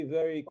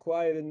very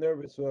quiet and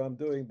nervous when I'm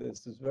doing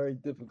this. It's very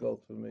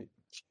difficult for me.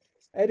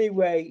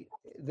 Anyway,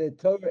 the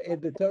Torah in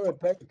the Torah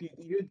Perek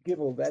Yud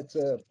Gimel, that's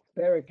a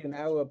Perek in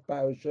our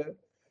parsha.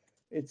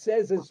 It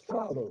says as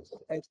follows: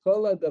 "Et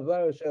kol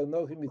hadavar asher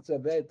Anochi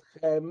mitzaveh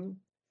etchem,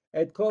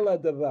 et kol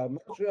hadavar."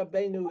 Moshe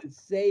Rabbeinu is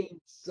saying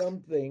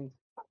something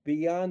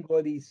beyond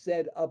what he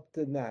said up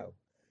to now.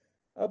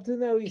 Up to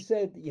now, he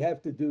said you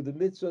have to do the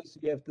mitzvahs,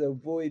 you have to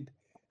avoid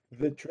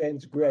the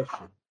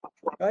transgression.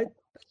 Right?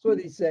 That's what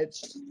he said.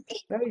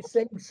 Now he's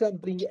saying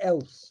something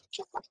else.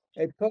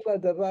 Et kol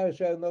hadavar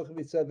asher Anochi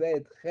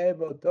mitzaveh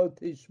etchem oto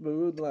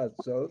tishmerun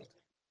la'asot.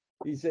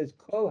 He says,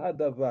 Kol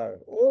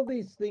hadavar, all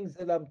these things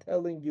that I'm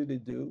telling you to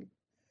do,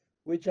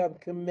 which I'm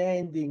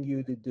commanding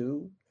you to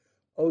do,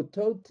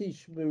 oto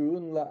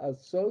tishmerun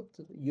la'asot,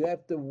 you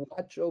have to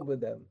watch over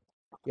them.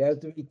 You have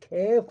to be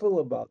careful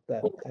about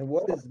them. And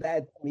what does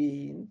that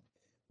mean?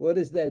 What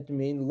does that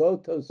mean? Lo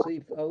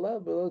tosif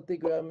alav, lo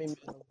tigra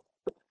mimenu.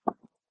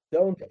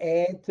 Don't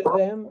add to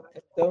them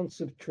and don't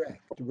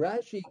subtract.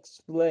 Rashi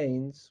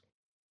explains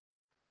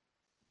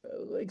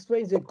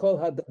it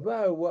called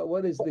hadavar.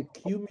 What is the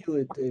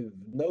cumulative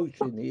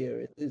notion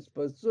here? It is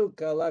pasuk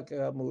kalaka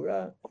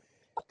hamura.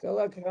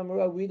 Kalaka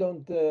hamura. We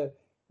don't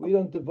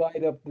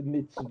divide up the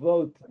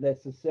mitzvot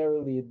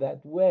necessarily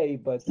that way,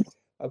 but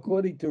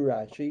according to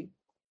Rashi,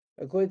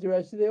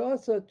 there are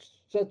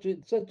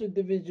such a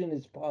division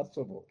is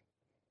possible.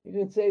 You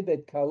can say that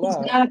It's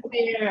kala. not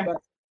fair.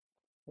 But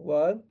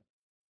what?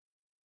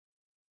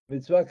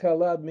 Mitzvah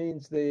kala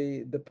means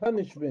the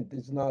punishment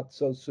is not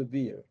so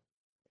severe.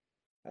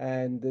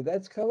 And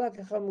that's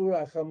kalaka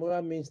chamura.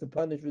 Chamura means the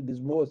punishment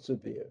is more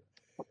severe.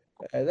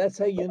 That's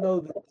how you know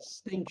the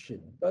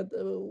distinction. But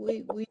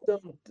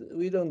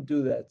we don't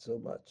do that so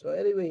much. So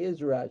anyway, here's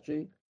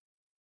Rashi.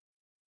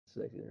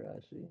 Second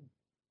Rashi.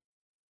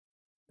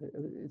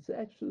 It's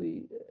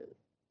actually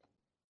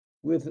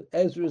with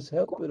Ezra's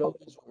help, it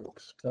always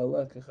works.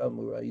 Kalaka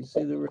chamura. You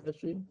see the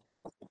Rashi?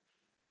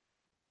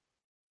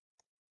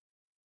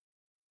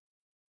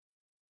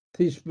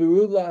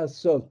 Tishberu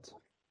la'asot.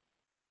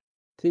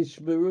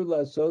 Tishberu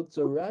la'asot.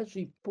 So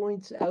Rashi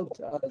points out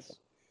to us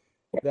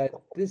that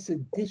this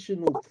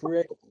additional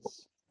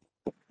phrase,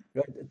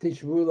 right,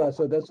 Tishbula,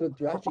 so that's what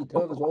Rashi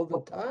tells us all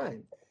the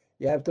time.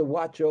 You have to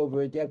watch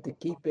over it, you have to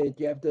keep it,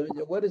 you have to,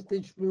 what is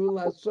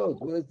Tishbula so?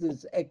 What is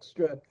this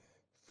extra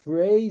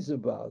phrase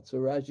about? So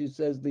Rashi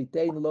says,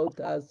 Litain lo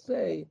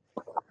ta'aseh,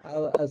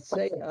 al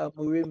aseh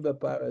amurim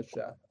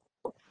b'parasha.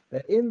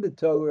 That in the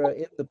Torah,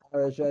 in the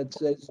parasha, it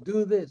says,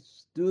 do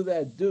this, do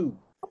that, do.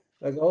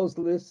 Like a whole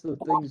list of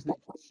things that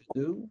you should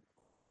do.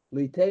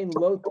 Litain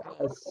lo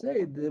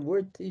ta'aseh, the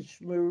word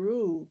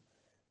tishmeru,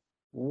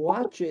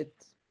 watch it,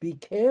 be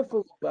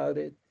careful about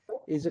it,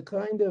 is a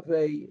kind of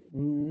a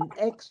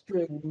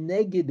extra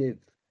negative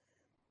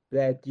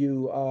that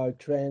you are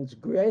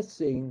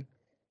transgressing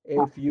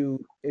if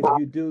you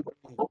do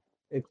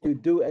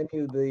any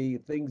of the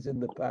things in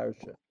the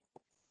parsha.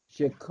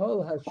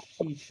 Shekol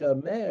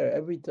hashishamer,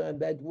 every time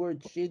that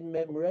word shin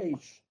mem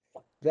resh,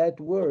 that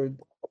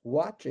word,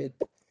 watch it,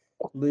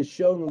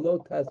 lishon lo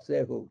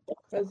tasehu.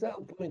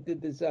 Chazal pointed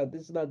this out.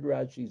 This is not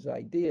Rashi's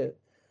idea,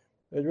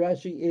 but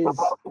Rashi is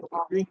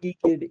bringing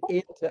it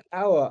into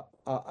our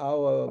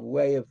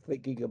way of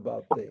thinking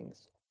about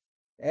things.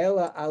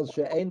 Ela al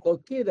she'en lo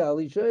kid al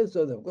isha.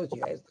 So of course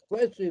you ask the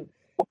question.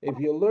 If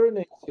you're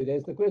learning, so you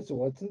ask the question: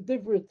 what's the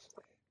difference?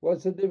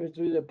 What's the difference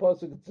between a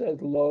pasuk that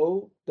says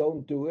 "lo,"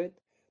 don't do it,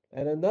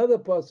 and another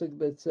pasuk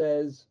that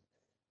says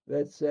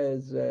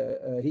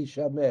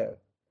 "hishamer"?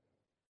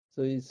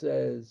 So he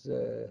says.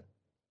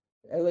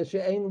 Ela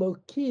she'en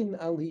lokin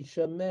al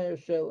hishamer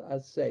shel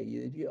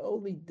asay. If you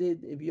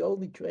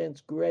only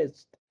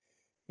transgressed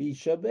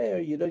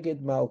hishamer, you don't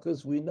get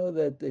malchus. We know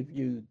that if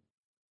you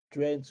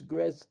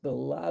transgress the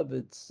lav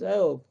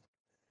itself,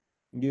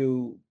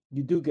 you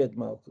do get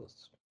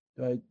malchus,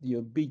 right?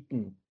 You're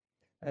beaten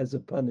as a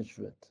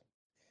punishment.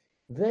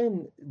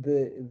 Then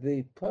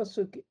the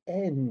pasuk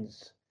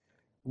ends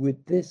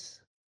with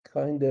this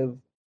kind of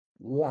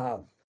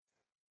lav.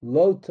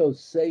 Lo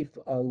tosef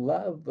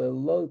alav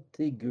velo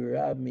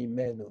tigra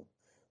mimenu,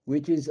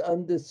 which is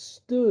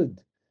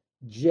understood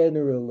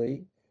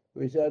generally,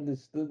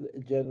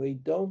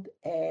 don't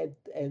add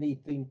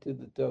anything to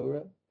the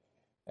Torah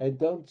and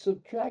don't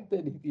subtract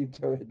anything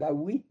to it. Now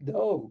we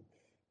know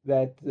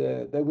that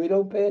we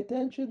don't pay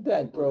attention to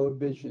that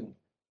prohibition.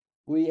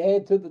 We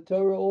add to the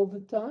Torah all the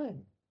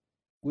time.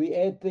 We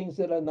add things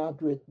that are not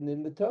written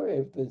in the Torah.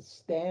 If the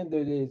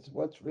standard is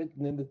what's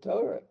written in the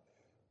Torah,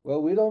 well,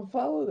 we don't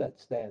follow that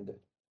standard.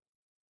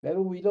 Maybe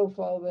we don't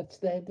follow that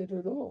standard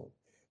at all.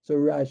 So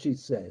Rashi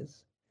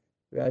says,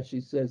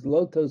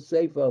 Lo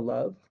tosef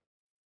alav.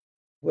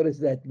 What does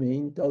that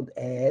mean? Don't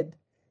add.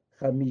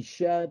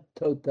 Chamisha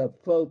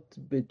totafot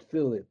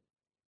bitfilim.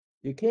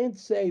 You can't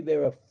say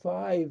there are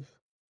five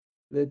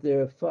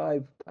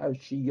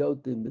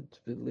parshiyot in the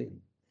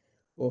tefillin,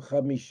 or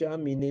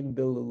chamisha minim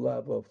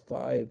bilulav, or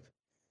five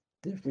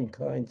different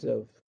kinds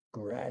of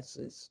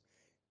grasses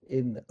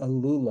in a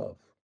lulav,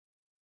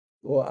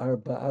 or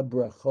arba'a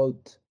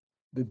brachot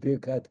the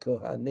Birkat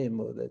Kohanim,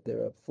 or that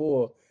there are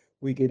four,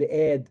 we could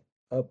add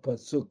a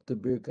pasuk to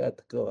Birkat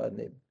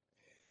Kohanim.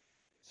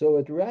 So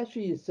what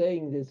Rashi is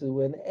saying is that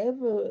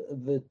whenever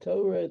the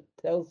Torah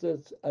tells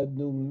us a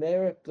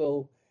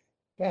numerical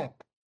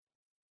cap,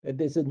 that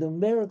there's a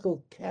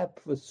numerical cap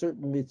for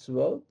certain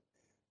mitzvot,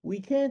 we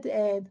can't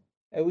add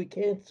and we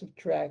can't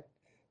subtract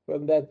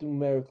from that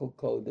numerical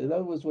code. In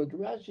other words, what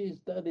Rashi has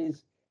done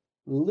is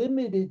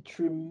limited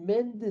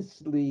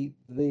tremendously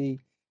the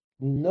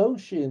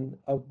notion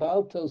of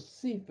Baal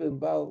Tosif and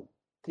Baal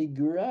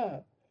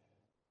Tigra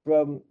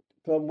from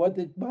what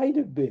it might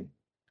have been.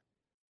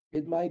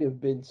 It might have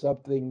been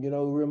something,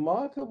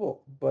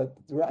 remarkable, but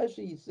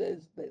Rashi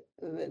says that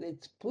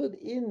it's put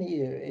in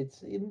here.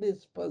 It's in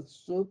this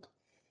pasuk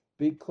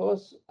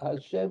because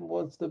Hashem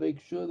wants to make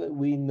sure that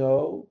we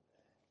know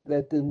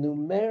that the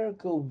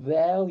numerical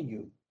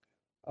value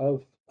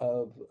of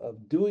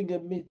doing a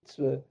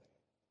mitzvah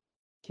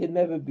can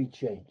never be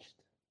changed.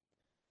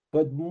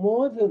 But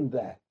more than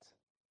that,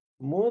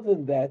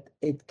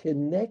 it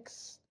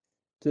connects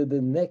to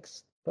the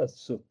next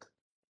pasuk.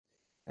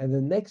 And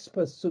the next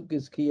pasuk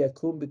is Ki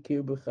yakum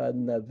b'kirbecha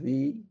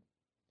navi.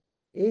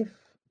 If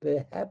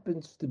there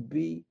happens to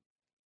be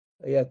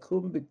a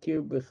yakum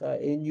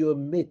b'kirbecha in your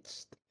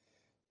midst,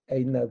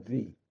 a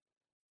navi,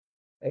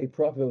 a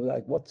prophet,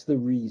 like, what's the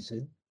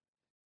reason?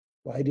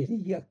 Why did he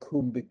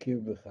yakum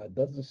b'kirbecha?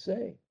 Doesn't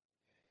say.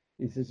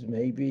 He says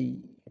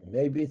maybe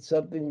it's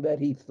something that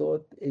he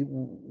thought it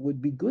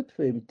would be good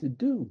for him to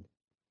do.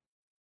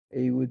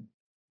 He would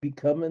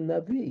become a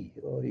navi,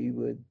 or he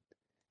would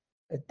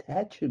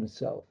attach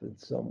himself in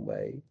some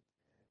way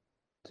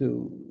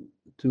to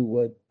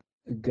what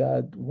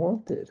God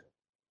wanted.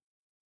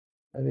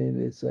 I mean,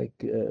 it's like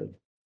in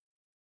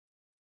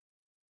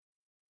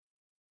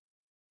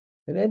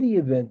any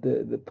event,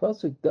 the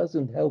pasuk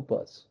doesn't help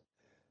us.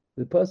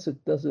 The pasuk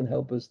doesn't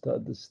help us to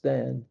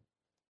understand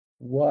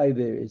why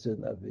there is a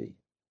navi.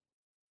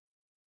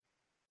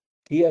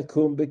 Ki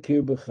yakum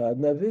b'kirbecha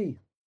navi.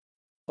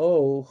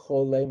 Oh,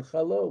 cholem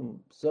chalom,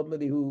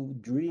 somebody who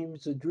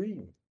dreams a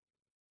dream.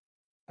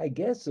 I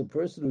guess a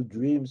person who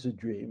dreams a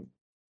dream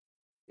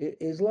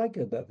is like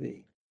a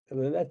navi. I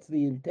mean, that's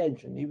the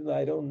intention, even though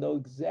I don't know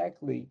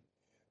exactly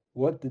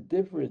what the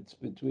difference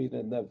between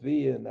a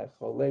navi and a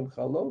cholem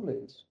chalom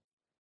is.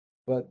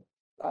 But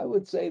I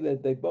would say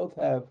that they both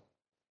have,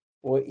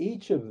 or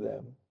each of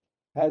them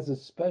has a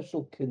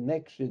special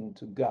connection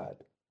to God,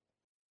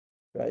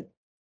 right?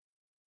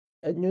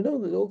 And you know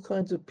that all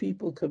kinds of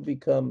people can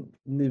become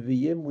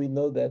Nevi'im. We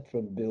know that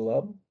from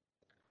Bilam.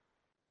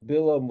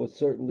 Bilam was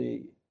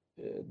certainly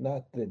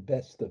not the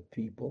best of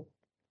people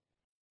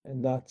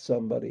and not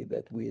somebody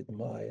that we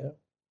admire.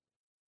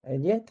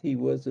 And yet he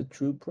was a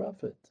true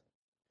prophet.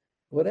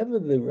 Whatever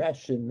the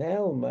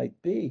rationale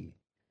might be,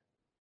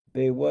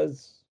 there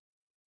was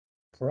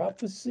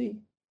prophecy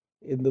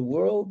in the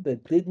world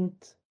that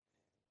didn't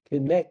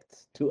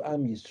connect to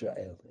Am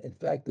Yisrael. In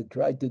fact, it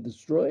tried to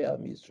destroy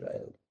Am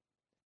Yisrael.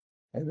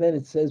 And then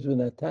it says,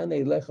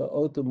 "V'natane lecha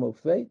oto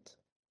mofet,"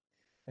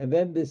 and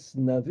then this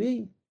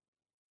Navi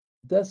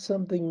does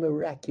something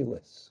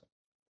miraculous.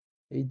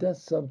 He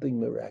does something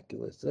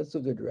miraculous. Let's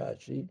look at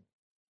Rashi.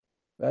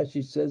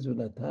 Rashi says,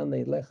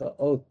 "V'natane lecha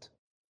ot."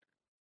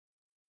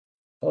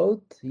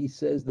 Ot, he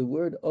says the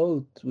word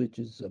ot, which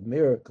is a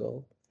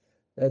miracle,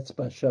 that's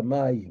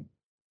bashamayim.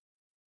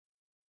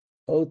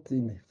 Ot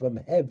from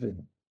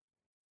heaven.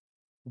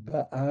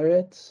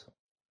 Ba'aretz,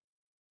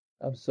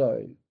 I'm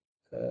sorry,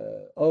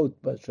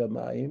 ot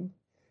bashamayim.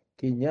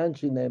 Kinyan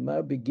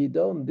shenemar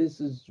b'Gidon. This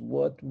is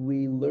what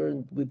we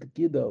learned with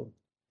Gidon.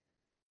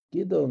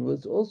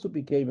 Gidon also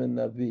became a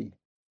Navi.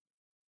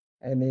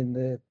 And in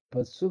the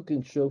Pasuk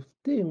in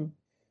Shoftim,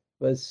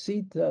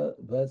 Vasita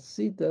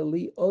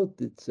li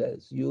ot, it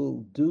says,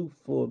 you'll do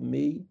for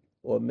me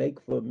or make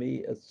for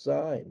me a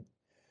sign.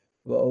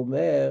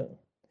 V'omer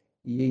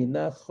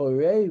yina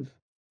chorev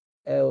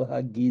el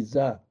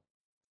hagizah.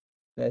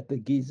 That the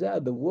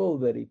gizah, the wool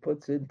that he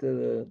puts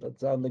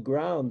that's on the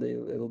ground,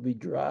 it'll be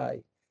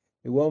dry.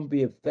 It won't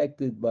be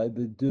affected by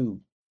the dew.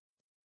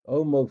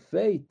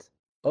 Mofet,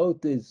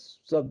 ot is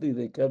something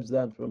that comes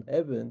down from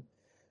heaven.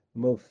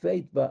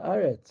 Mofet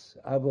ba'aretz,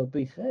 aval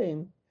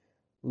pichein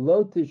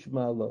lo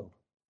tishmalo.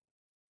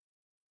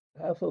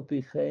 Aval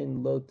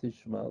pichein lo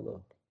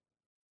tishmalo.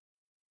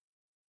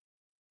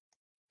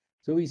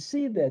 So we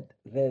see that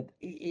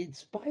in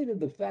spite of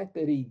the fact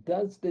that he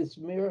does this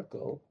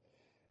miracle,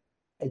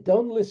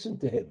 don't listen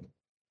to him.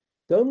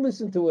 Don't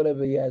listen to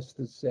whatever he has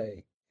to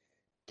say.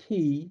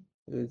 Ki,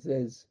 it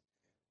says,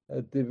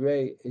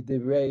 divrei,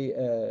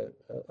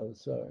 I'm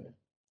sorry.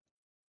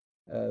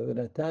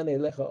 V'natane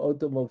lecha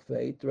oto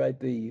mofet, right?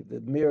 The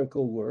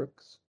miracle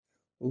works.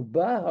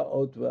 Uba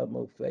ha'ot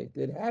v'mofet.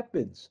 It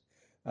happens.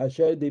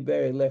 Asher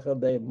diber lecha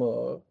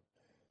de'mor.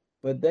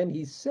 But then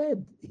he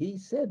said,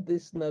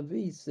 this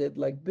Navi said,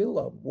 like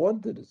Bilam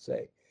wanted to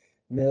say,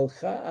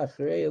 Nelcha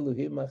achrei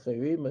Elohim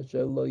acherim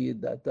asher lo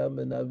yidatam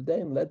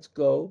benavdeim. Let's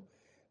go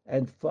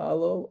and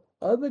follow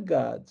other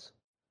gods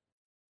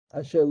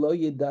Asher lo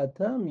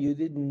yidatam, you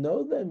didn't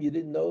know them, you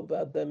didn't know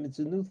about them. It's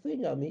a new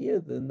thing. I'm here,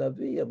 the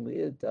Navi, I'm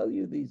here to tell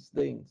you these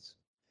things.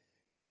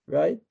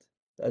 Right?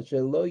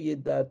 Asher lo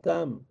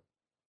yidatam.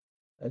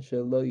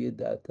 Asher lo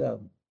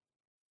yidatam.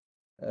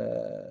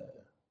 1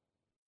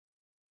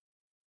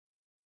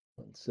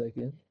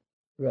 second.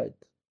 Right.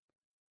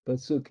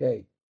 Pasuk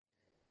Hey.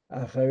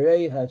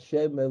 Acharei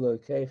Hashem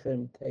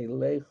Elokechem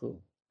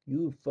Teilechu.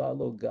 You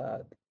follow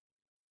God.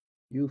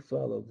 You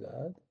follow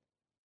God.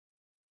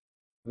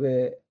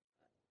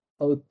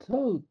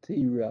 Ve'oto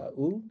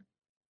tira'u.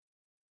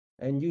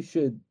 And you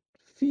should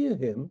fear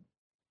him.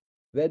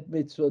 Vet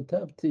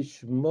mitzvotav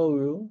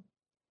tishmoru.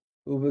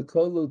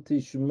 Uvekolu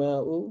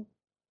tishma'u.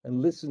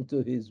 And listen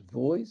to his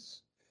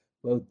voice.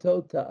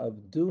 Voto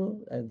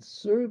ta'avdu. And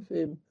serve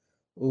him.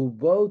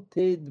 Ubo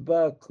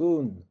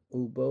tidbakun.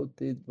 Ubo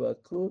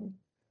tidbakun.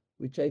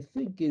 Which I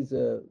think is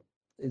an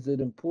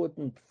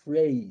important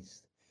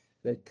phrase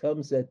that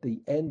comes at the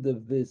end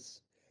of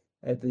this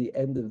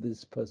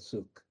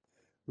pasuk.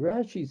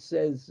 Rashi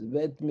says,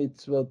 "Vet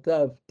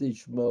mitzvotav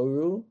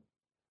tishmoru,"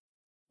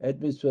 et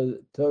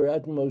mitzvot Torah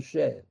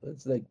Moshe.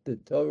 That's like the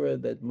Torah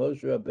that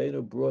Moshe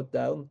Rabbeinu brought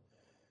down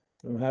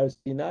from Har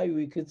Sinai.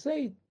 We could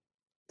say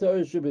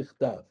Torah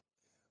shebichtav.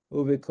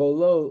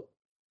 Uvekolo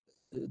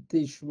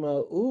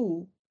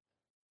tishma'u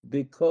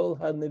b'kol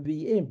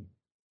haneviim.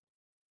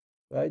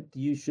 Right?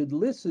 You should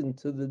listen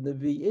to the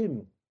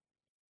Nevi'im,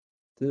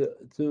 to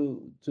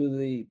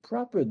the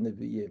proper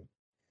Nevi'im.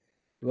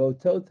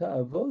 Votota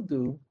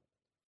avodu,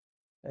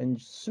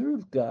 and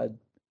serve God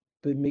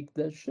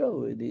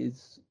b'mikdasho,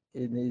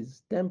 in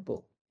his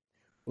temple.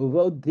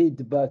 Uvod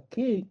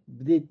didbakun,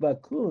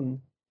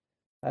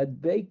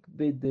 adbek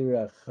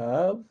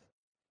b'derachav,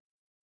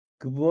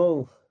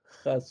 gmol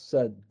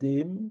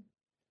chasadim,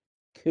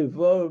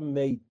 kivor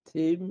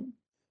meitim,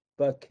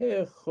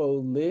 baker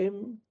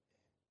cholim,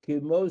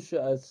 Kimosha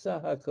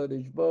Asaha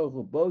Kodesh Baruch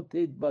Hu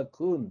Botid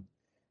Bakun.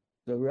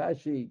 So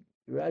Rashi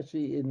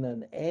in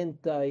an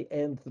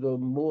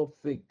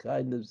anti-anthropomorphic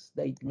kind of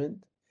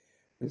statement.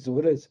 So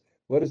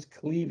what does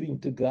cleaving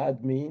to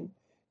God mean?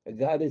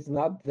 God is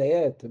not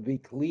there to be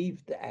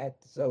cleaved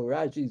at. So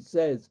Rashi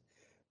says,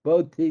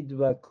 Botid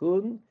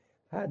Bakun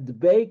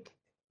Hadbek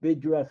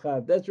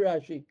Bidrachav. That's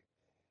Rashi.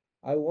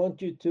 I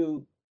want you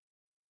to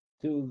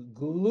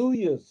glue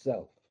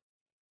yourself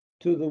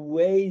to the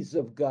ways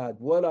of God.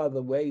 What are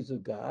the ways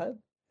of God?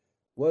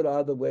 What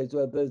are the ways?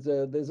 Well, there's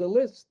a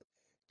list.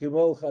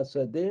 Gimol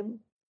chasadim,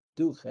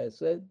 do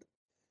chesed.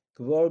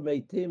 Kvor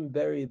meitim,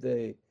 bury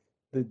the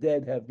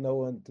dead, have no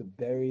one to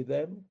bury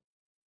them.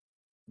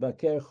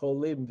 Baker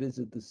cholim,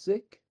 visit the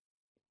sick.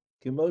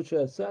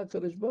 Kimosha asa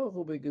Kadosh Baruch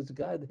Hu, because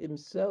God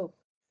himself,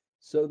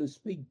 so to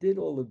speak, did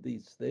all of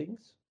these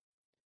things.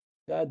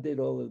 God did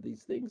all of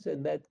these things,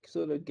 and that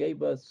sort of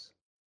gave us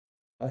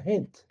a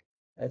hint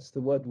as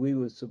to what we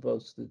were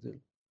supposed to do.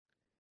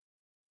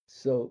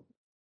 So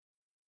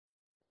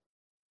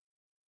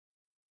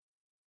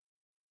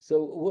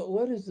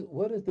what is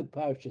the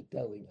parsha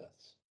telling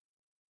us?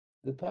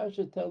 The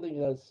parsha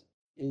telling us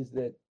is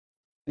that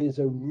there's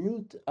a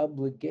root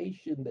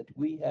obligation that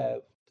we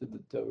have to the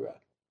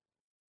Torah.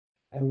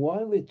 And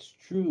while it's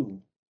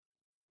true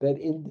that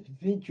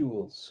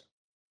individuals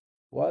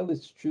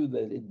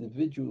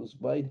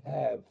might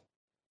have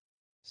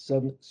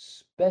some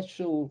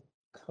special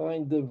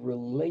kind of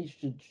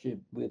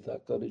relationship with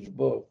HaKadosh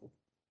Baruch Hu,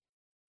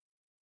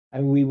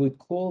 and we would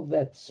call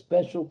that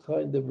special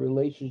kind of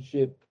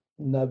relationship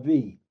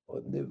Navi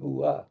or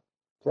Nevuah,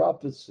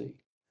 prophecy,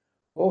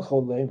 or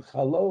Cholem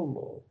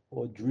Chalom,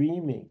 or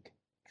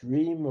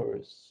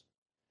dreamers.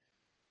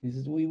 He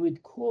says we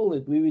would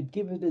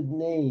give it a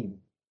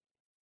name,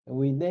 and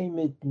we name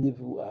it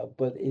Nevuah,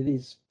 but it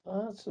is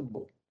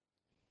possible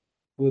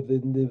for the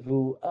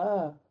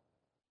Nevuah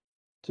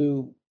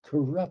to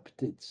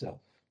corrupt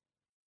itself,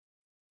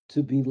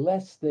 to be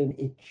less than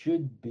it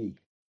should be,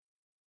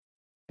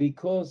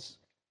 because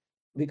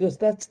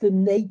that's the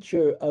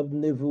nature of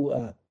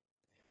Nevuah.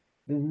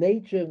 The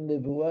nature of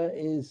Nevuah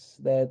is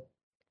that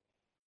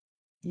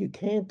you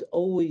can't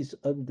always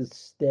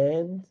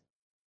understand,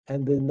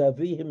 and the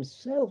Navi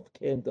himself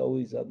can't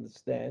always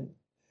understand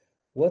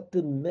what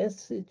the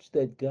message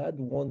that God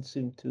wants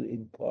him to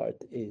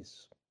impart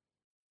is.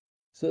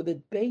 So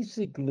that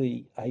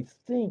basically, I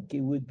think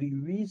it would be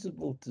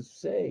reasonable to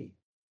say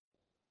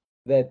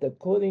that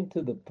according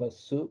to the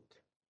psukim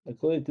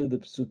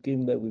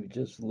that we've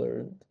just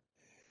learned,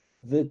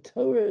 the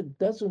Torah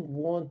doesn't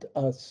want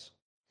us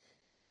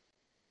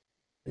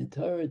to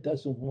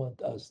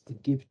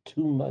give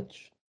too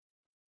much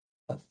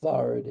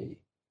authority,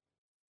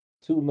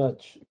 too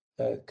much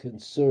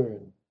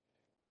concern,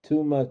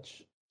 too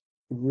much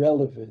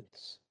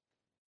relevance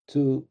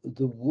to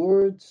the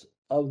words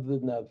of the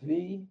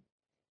Navi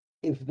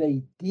if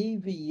they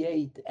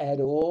deviate at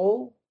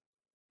all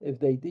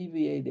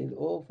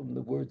from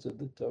the words of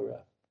the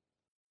Torah.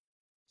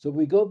 So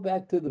we go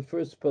back to the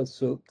first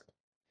pasuk.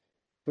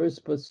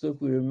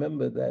 We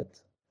remember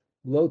that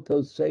Lo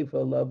tosef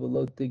alav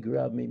lo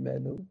tigra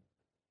mimenu.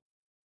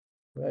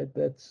 Right?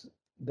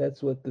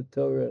 That's what the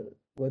Torah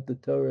what the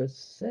Torah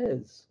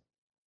says.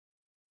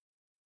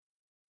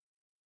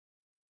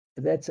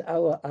 That's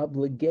our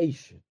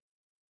obligation.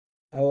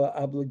 Our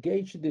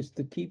obligation is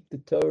to keep the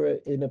Torah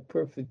in a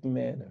perfect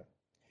manner.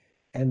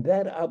 And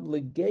that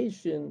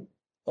obligation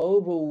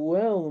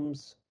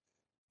overwhelms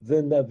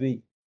the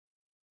Navi.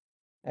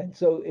 And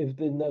so if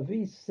the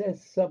Navi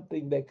says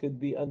something that could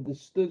be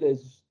understood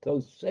as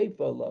Tosef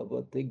Alav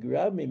or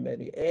Tigrami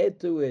Meni, add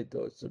to it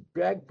or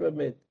subtract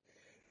from it.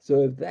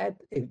 So if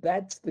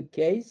that's the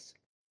case,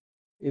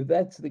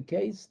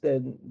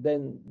 then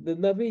the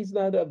Navi is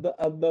not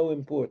of no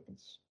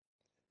importance.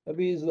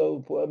 Navi is no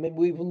important. I mean,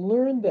 we've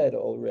learned that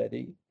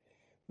already.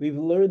 We've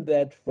learned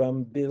that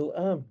from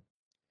Bil'am,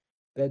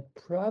 that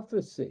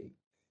prophecy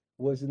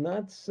was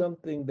not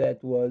something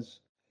that was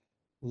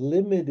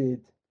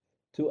limited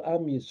to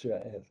Am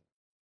Yisrael.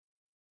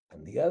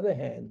 On the other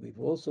hand, we've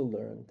also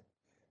learned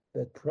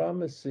that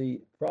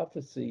prophecy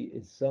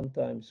is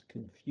sometimes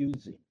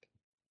confusing,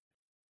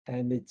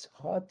 and it's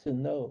hard to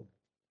know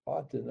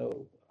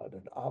in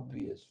an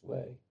obvious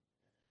way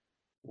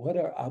what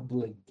our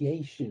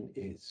obligation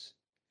is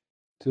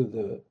to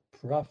the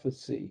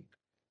prophecy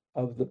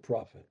of the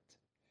prophet.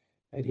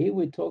 And here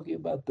we're talking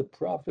about the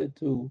prophet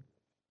who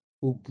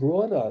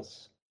brought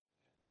us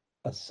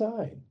a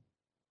sign,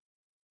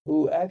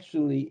 who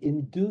actually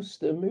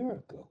induced a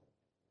miracle.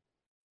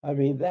 I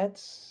mean,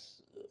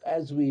 that's,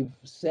 as we've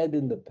said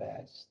in the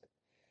past,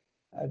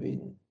 I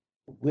mean,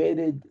 where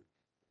did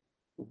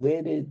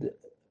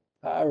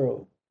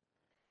Paro,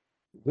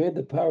 where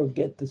did Paro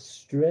get the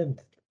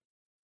strength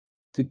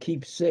to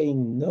keep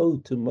saying no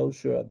to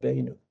Moshe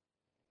Rabbeinu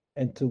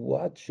and to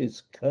watch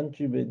his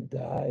countrymen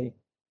die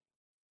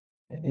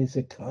and his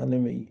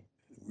economy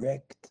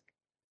wrecked?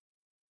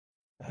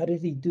 How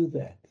did he do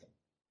that?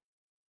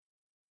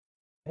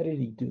 How did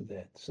he do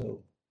that?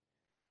 So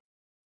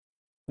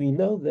we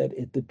know that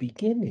at the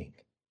beginning,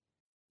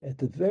 at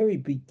the very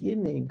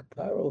beginning,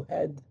 Paro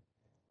had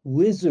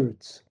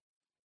wizards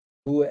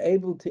who were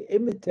able to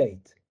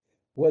imitate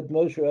what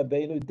Moshe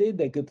Rabbeinu did.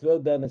 They could throw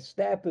down a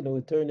staff and it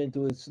would turn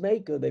into a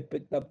snake, or they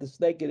picked up the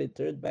snake and it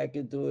turned back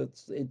into a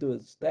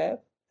staff.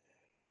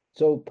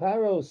 So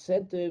Paro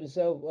said to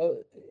himself,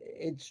 well,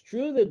 it's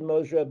true that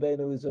Moshe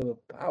Rabbeinu is a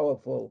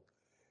powerful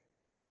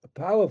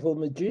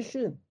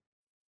magician,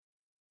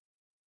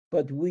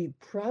 but we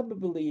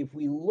probably, if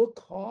we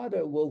look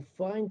harder, will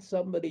find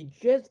somebody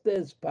just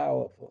as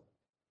powerful,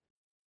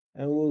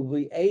 and we'll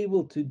be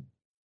able to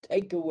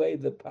take away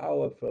the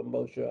power from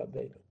Moshe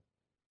Rabbeinu.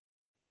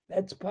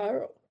 That's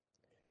Paro.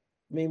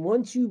 I mean,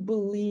 once you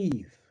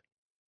believe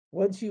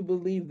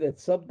that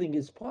something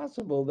is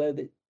possible, that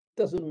it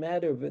doesn't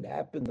matter if it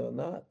happened or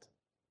not.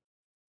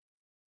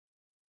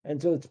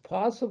 And so it's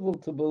possible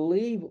to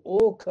believe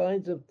all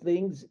kinds of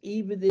things,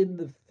 even in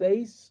the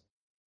face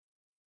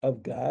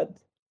of God,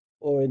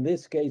 or in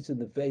this case, in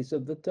the face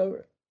of the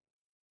Torah.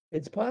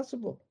 It's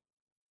possible.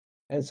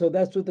 And so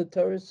that's what the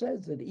Torah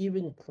says, that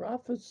even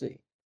prophecy,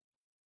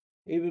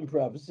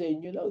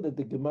 and you know that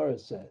the Gemara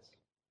says,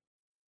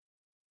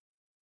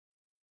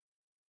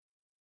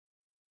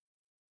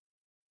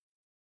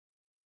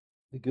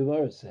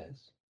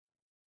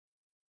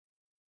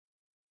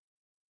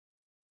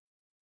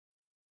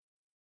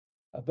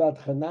 about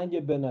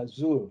Hananiah ben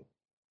Azur.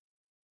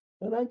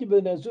 Hananiah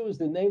ben Azur is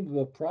the name of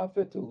a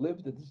prophet who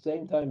lived at the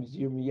same time as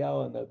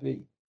Yirmiyahu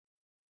Navi.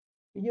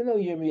 And you know,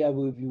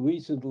 Yirmiyahu, if you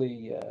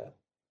recently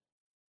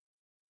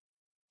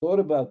thought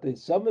about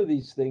this, some of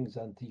these things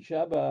on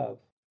Tisha B'Av,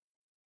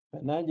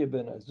 Hananiah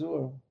ben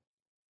Azur,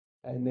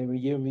 and they were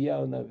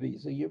Yirmiyahu Navi.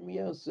 So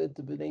Yirmiyahu said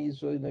to Bnei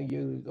Yisrael, no,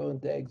 you're going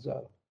to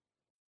exile.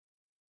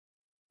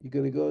 You're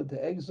going to go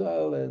into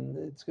exile, and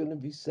it's going to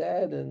be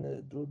sad, and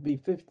it will be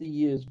 50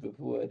 years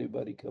before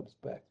anybody comes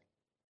back.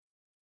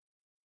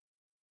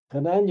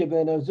 Hananiah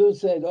ben Azur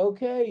said,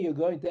 okay, you're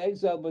going to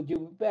exile, but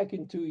you'll be back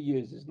in 2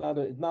 years. It's not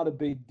a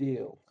big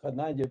deal.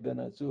 Hananiah ben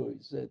Azur,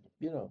 he said,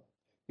 you'll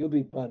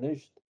be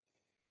punished.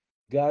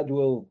 God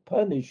will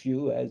punish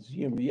you, as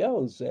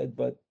Yirmiyahu said,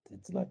 but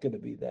it's not going to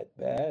be that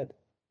bad.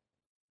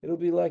 It'll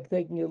be like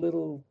taking a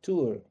little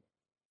tour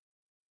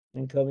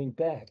and coming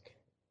back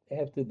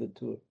after the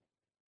tour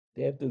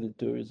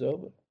is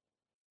over.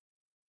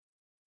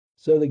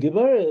 So the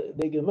Gemara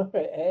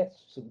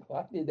asks,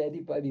 why did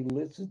anybody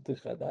listen to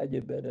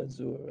Hananiah ben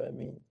Azur? I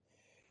mean,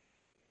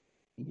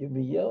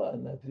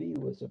 Yirmiyahu Navi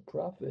was a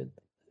prophet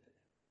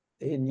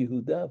in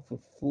Yehuda for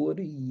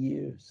 40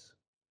 years.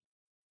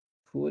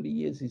 40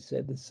 years he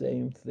said the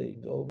same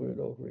thing over and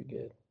over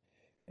again.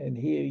 And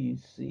here you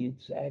see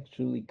it's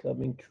actually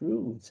coming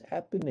true. It's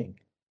happening.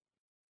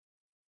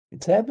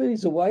 It's happening.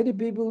 So why do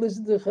people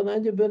listen to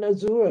Hananiah ben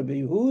Azur? I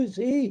mean, who is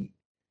he?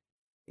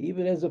 He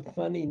even has a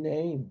funny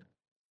name.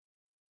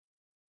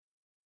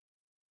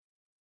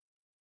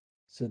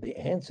 So the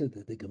answer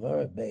that the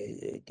Gemara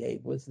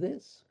gave was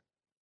this,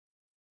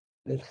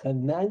 that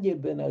Hananiah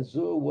ben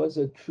Azur was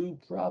a true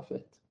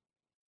prophet.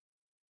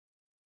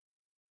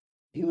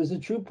 He was a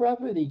true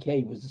prophet.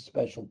 He was a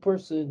special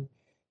person.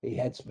 He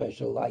had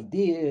special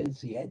ideas.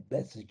 He had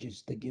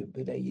messages to give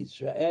Bnei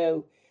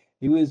Yisrael.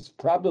 He was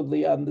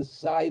probably on the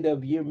side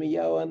of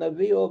Yirmiyahu and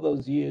Avi all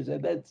those years,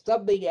 and then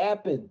something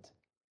happened,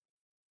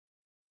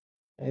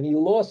 and he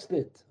lost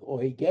it,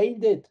 or he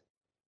gained it,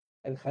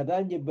 and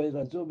Hananiah ben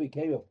Azur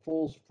became a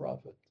false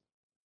prophet.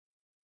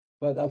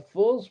 But a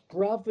false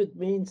prophet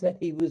means that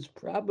he was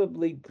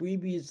probably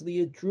previously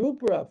a true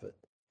prophet.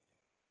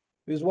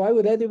 Because why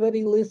would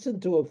anybody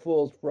listen to a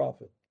false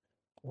prophet?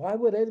 Why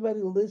would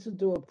anybody listen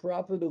to a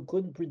prophet who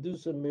couldn't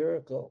produce a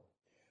miracle?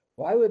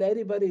 Why would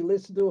anybody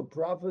listen to a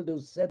prophet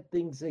who said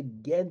things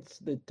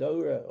against the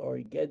Torah or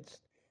against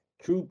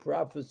true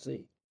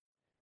prophecy?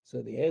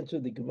 So the answer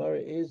to the Gemara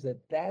is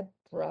that that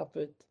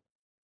prophet,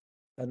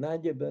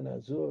 Hananiah ben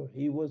Azur,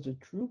 he was a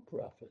true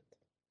prophet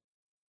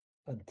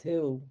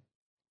until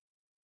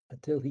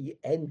he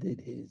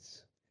ended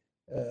his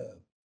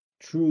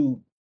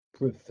true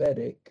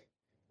prophetic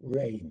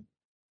reign.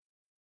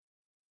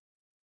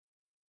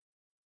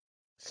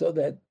 So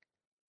that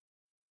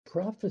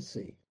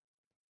prophecy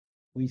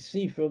we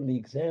see from the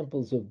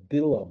examples of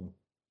Bilam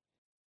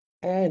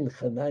and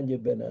Hananiah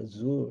ben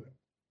Azur.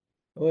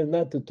 Well,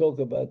 not to talk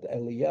about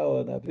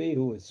Eliyahu and Avi,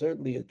 who was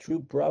certainly a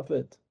true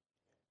prophet,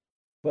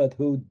 but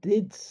who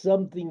did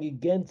something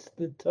against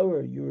the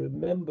Torah. You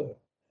remember,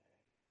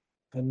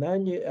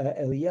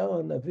 Eliyahu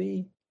and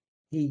Avi,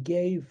 he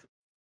gave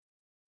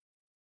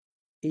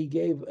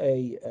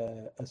a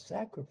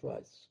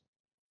sacrifice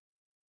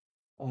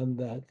on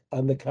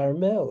the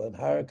Carmel, on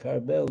Har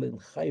Carmel in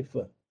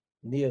Haifa,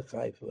 near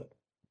Haifa,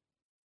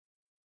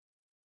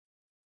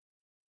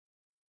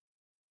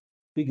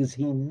 because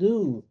he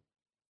knew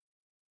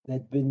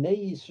that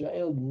Bnei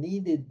Israel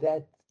needed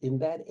that in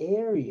that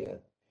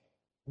area,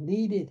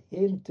 needed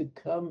him to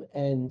come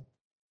and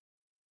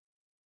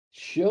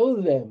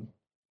show them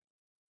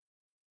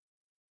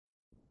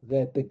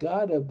that the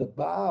God of the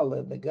Baal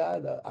and the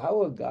God of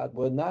our God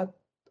were not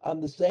on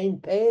the same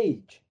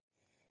page,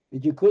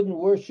 that you couldn't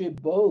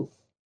worship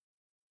both.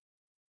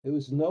 There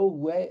was no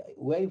way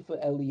for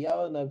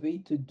Eliyahu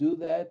Navi to do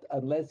that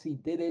unless he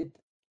did it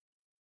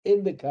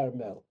in the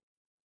Carmel,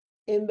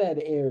 in that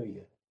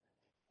area.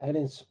 And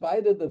in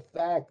spite of the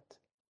fact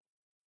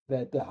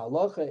that the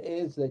halacha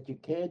is that you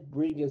can't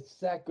bring a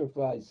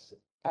sacrifice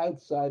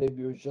outside of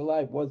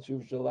Yerushalayim once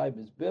Yerushalayim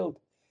is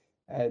built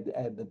and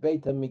the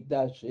Beit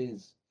HaMikdash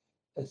is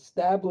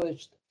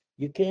established,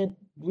 you can't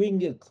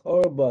bring a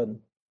korban,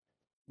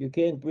 you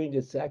can't bring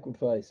a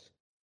sacrifice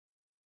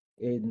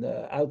in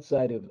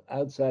outside of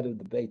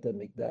the Beit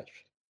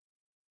HaMikdash.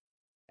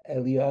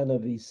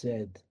 Eliyahu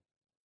said,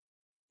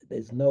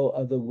 "There's no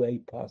other way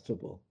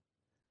possible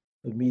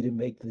for me to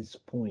make this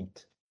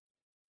point,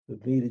 for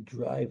me to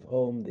drive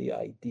home the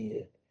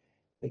idea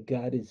that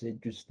God is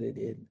interested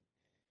in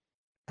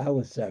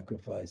our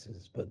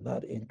sacrifices, but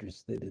not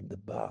interested in the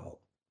Baal,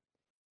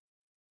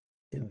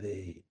 in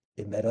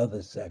that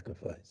other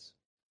sacrifice."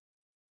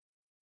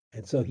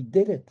 And so he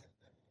did it.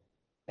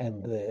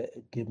 And the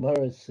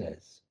Gemara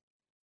says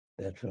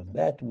that from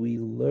that we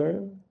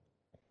learn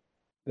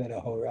that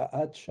a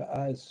Hora'at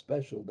Sha'ah is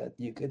special, that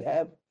you could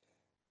have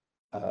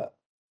a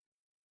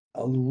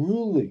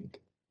ruling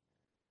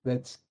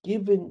that's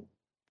given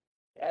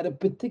at a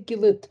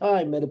particular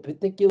time, at a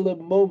particular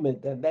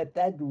moment, and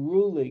that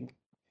ruling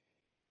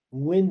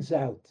wins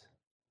out.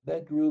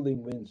 That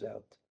ruling wins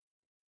out.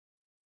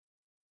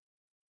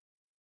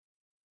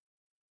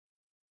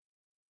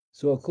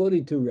 So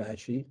according to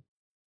Rashi,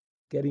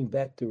 getting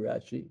back to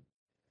Rashi,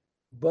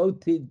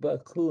 Botid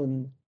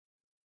Bakun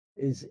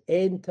is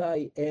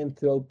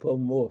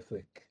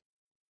anti-anthropomorphic,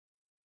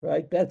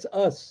 right? That's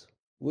us.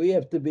 We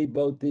have to be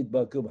Botid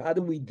Bakum. How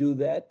do we do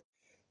that?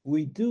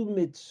 We do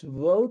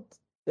mitzvot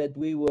that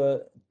we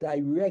were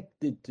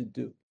directed to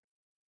do.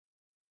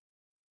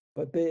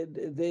 But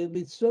the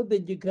mitzvot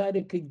that you kind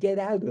of could get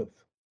out of.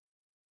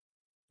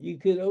 You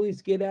could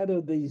always get out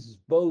of these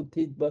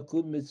Botid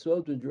Bakum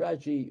mitzvot, which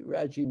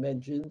Rashi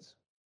mentions.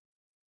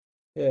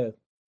 Yeah.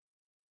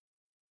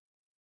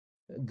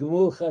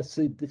 Gmul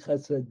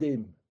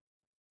chasadim.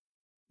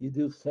 You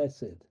do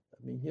chesed. I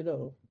mean,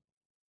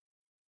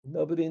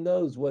 nobody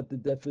knows what the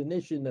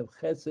definition of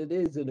chesed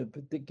is in a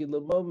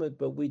particular moment,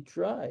 but we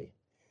try.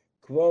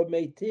 Kvar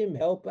meitim,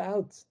 help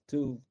out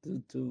to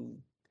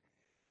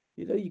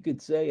you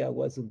could say I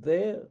wasn't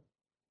there,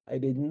 I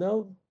didn't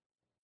know.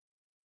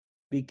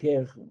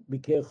 Biker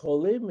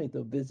cholim,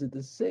 to visit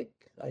the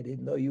sick. I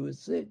didn't know you were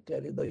sick. I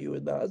didn't know you were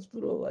in the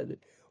hospital.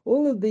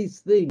 All of these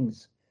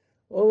things.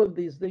 Why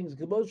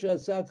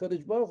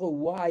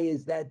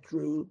is that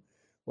true?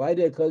 Why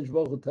did Kadosh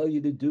Baruch Hu tell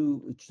you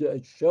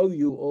to show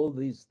you all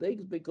these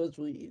things? Because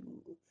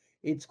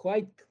it's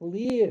quite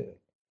clear.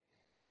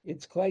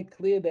 It's quite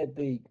clear that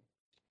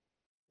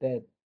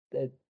that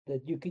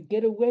you can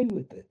get away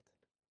with it.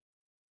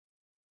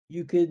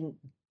 You can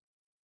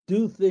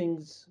do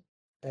things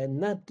and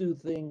not do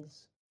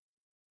things,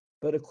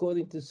 but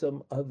according to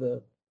some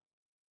other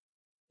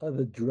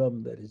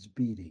drum that is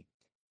beating.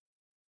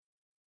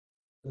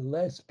 The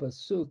last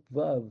pasuk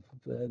vav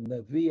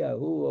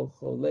naviyahu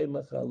chole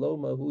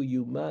machalomahu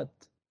yumat,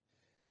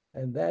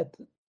 and that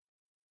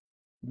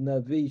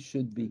Navi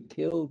should be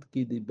killed.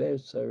 Ki diber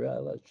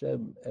sara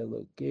Hashem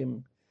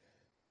Elokim.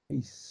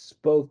 They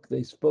spoke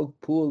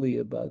poorly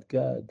about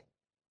God.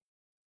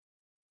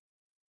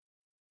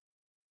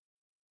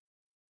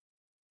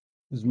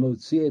 Who's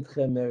Motzi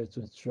Etchem Eretz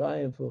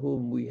Mitzrayim, for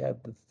whom we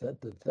have to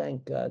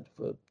thank God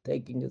for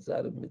taking us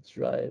out of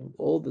Mitzrayim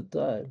all the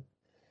time.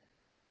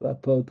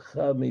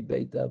 Vapotcha mi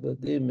Beit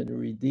Avadim, and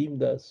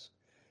redeemed us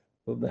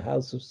from the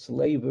house of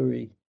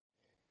slavery.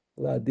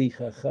 La'adi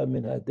chacham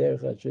min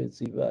haderech asher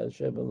tziva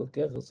Hashem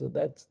Elokecha. So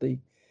that's the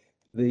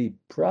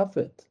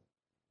prophet.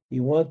 He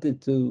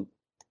wanted to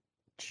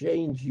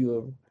change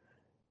you,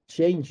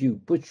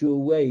 put you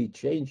away,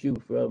 change you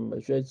from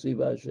Asher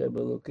tziva Hashem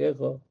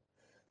Elokecha.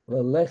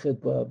 By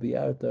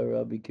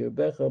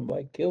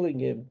killing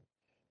him,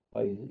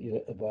 by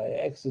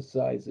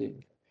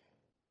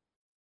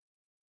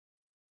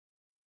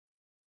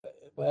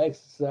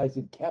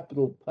exercising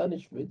capital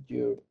punishment,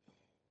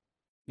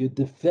 you're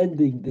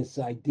defending this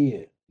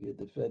idea.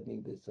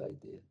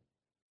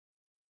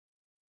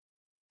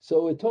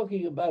 So we're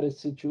talking about a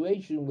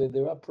situation where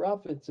there are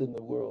prophets in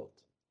the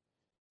world.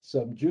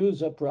 Some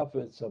Jews are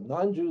prophets, some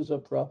non-Jews are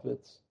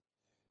prophets.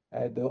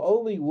 And the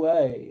only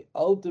way,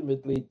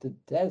 ultimately, to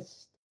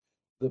test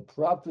the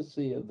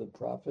prophecy of the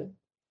prophet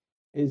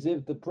is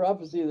if the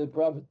prophecy of the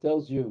prophet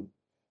tells you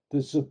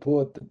to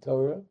support the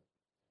Torah,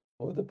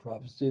 or the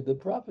prophecy of the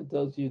prophet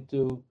tells you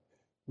to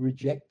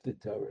reject the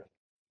Torah.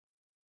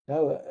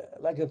 Now,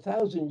 like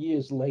 1,000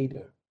 years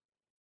later,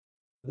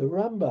 the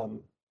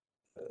Rambam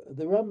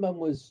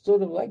was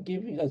sort of like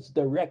giving us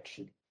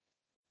direction.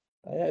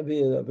 I have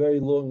here a very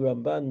long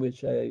Ramban,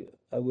 which I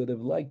would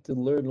have liked to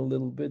learn a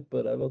little bit,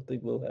 but I don't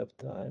think we'll have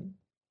time.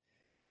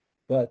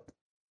 But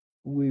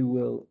we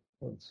will,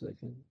 one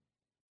second,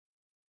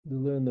 to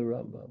learn the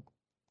Rambam.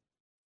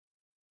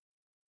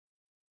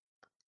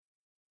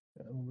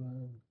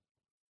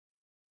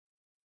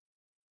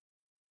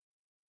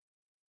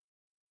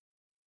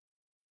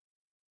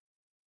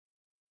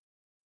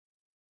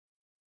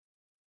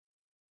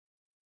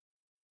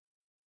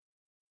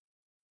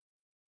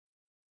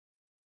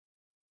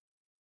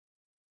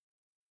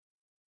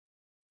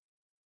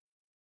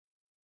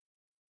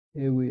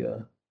 Here we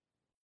are.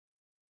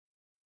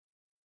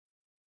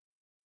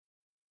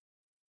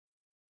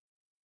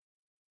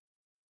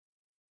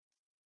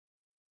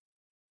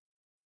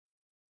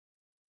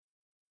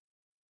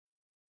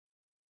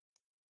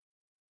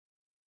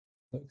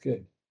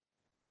 Okay.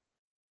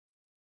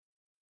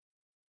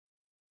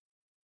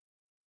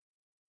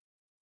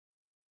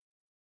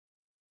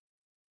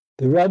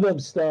 The Rambam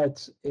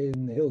starts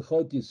in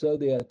Hilchot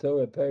Yisodei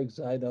HaTorah, Perek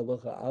Zayin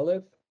Halacha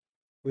Aleph,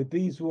 with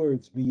these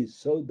words: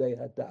 "B'Yisodei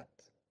Hadat,"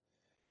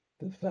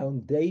 the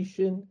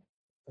foundation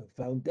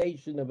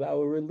of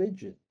our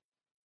religion.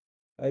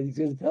 And he's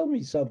going to tell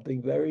me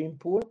something very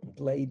important.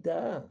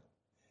 Leida,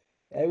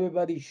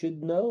 everybody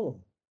should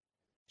know.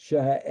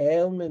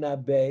 Sha'el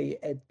minabei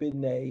et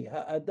b'nei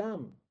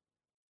ha'adam,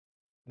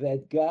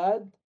 that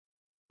God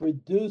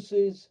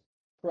produces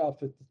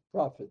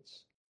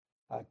prophets.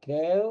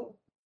 Hakel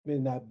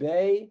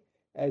minabei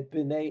et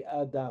b'nei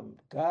adam.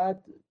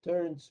 God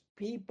turns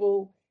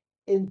people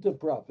into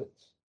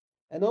prophets,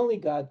 and only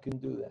God can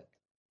do that.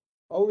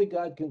 Only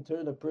God can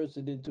turn a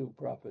person into a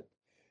prophet.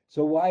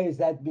 So why is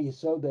that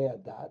B'Yisodei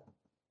Hadat?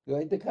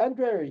 Quite the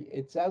contrary.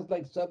 It sounds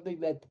like something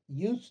that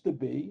used to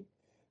be,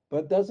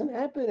 but doesn't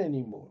happen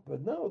anymore.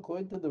 But no,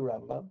 according to the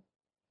Rambam,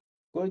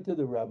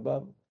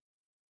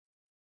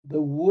 the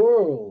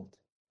world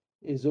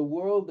is a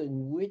world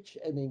in which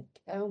an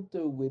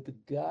encounter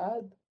with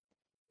God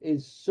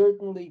is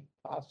certainly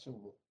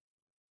possible.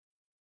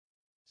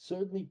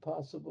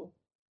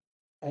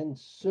 And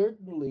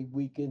certainly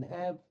we can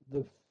have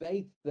the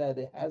faith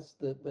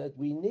that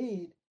we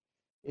need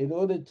in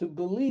order to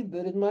believe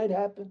that it might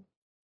happen.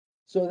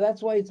 So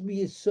that's why it's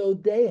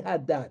B'Yisodei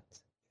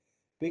Hadat,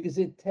 because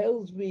it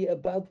tells me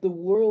about the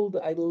world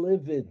I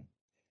live in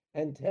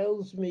and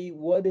tells me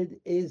what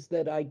it is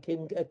that I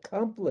can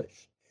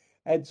accomplish.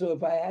 And so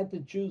if I had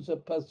to choose a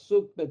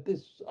pasuk that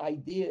this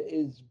idea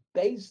is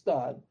based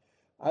on,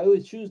 I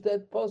would choose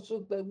that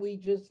pasuk that we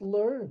just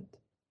learned.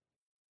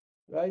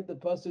 Right? The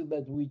pasuk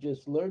that we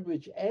just learned,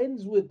 which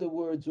ends with the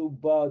words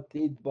Uba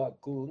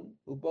Tidbakun,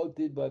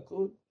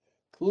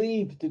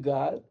 cleave to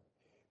God.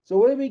 So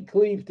what do we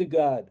cleave to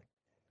God?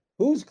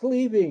 Who's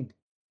cleaving?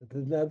 The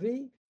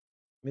Navi?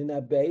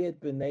 Minabei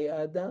b'nei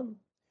Adam?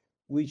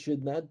 We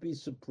should not be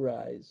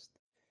surprised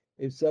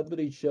if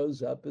somebody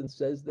shows up and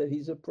says that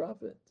he's a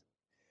prophet.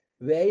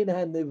 Ve'ein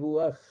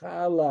ha'nevuah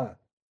chala.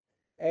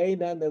 Ein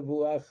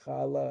ha'nevuah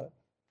chala.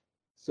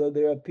 So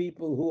there are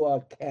people who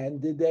are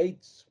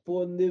candidates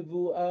for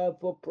nivuah,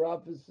 for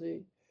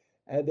prophecy,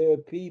 and there are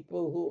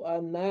people who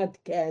are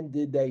not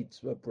candidates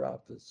for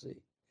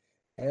prophecy.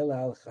 El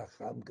al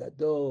chacham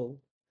gadol.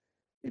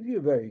 If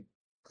you're very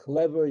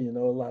clever, you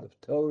know a lot of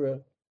Torah,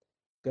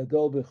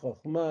 gadol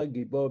b'chochma,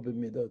 gibor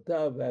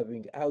b'midotav,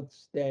 having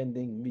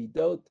outstanding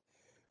midot,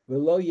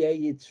 v'lo yeh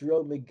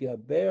yitzro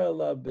megaber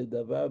alav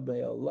b'davar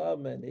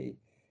me'olam, and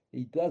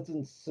he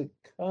doesn't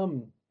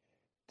succumb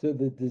to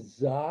the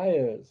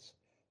desires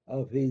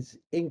of his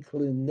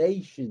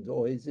inclinations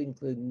or his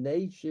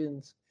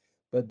inclinations,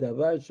 but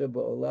davar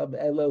shebe'olam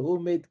elahu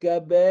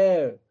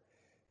mitgaber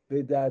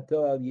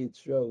v'dato al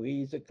yitzro.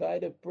 He's a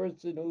kind of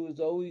person who is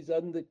always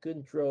under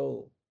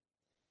control,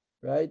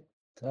 right?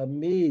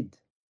 Tamid.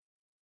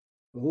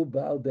 He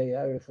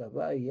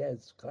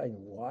has kind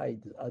of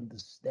wide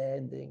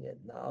understanding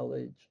and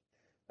knowledge.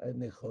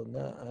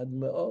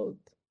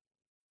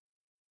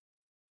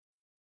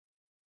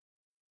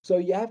 So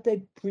you have to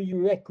have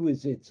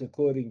prerequisites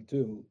according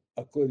to the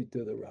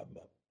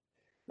Rambam.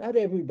 Not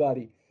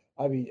everybody.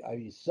 I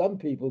mean, some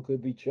people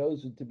could be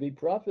chosen to be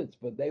prophets,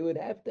 but they would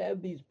have to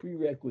have these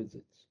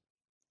prerequisites.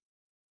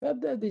 Have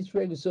to have these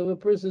prerequisites. So a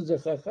person's a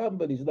chacham,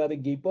 but he's not a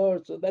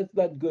gibor, so that's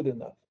not good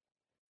enough,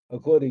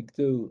 according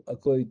to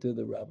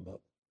the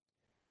Rambam.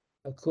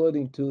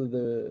 According to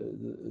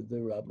the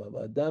Rambam,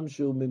 Adam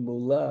shu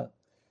mimula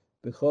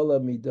b'chol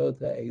hamidot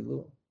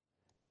ha'elu,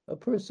 a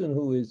person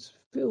who is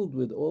filled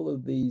with all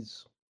of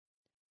these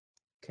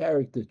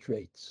character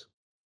traits.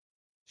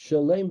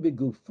 Shalem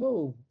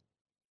begufo,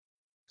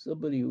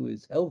 somebody who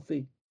is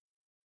healthy,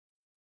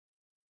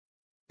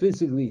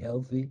 physically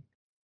healthy.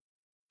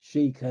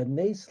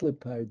 Sheikanes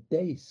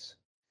lepardes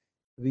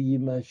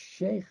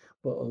v'yimashech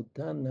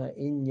ba'otan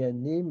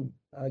ha'inyanim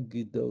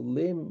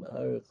ha'gedolim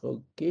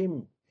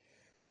ha'rechokim.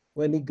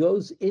 When he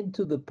goes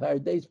into the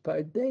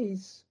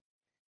pardes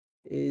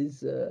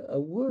is a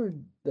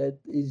word that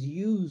is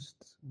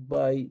used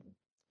by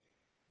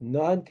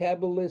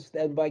non-Kabbalists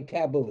and by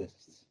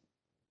Kabbalists.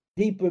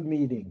 Deeper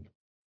meaning,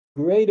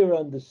 greater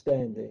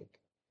understanding.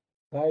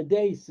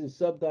 Pardes is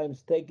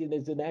sometimes taken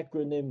as an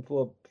acronym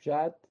for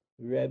Pshat,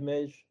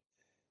 Remesh,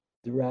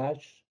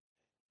 Drash,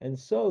 and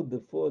so the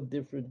four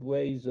different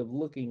ways of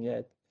looking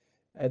at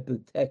the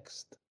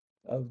text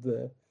of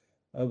the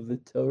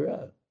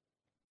Torah.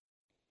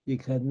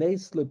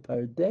 Yikanes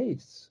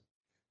lepardes,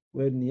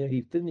 when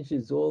he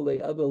finishes all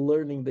the other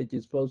learning that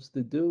you're supposed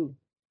to do,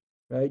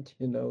 right?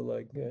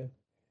 Like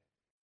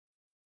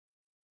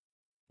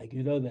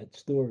that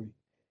story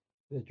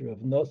that Rav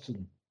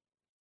Nosson,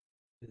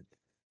 the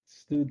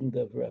student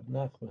of Rav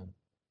Nachman,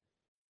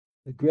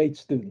 the great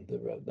student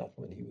of Rav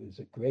Nachman, he was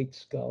a great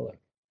scholar,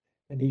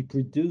 and he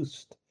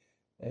produced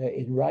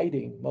in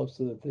writing most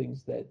of the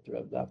things that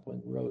Rav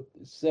Nachman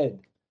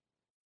said.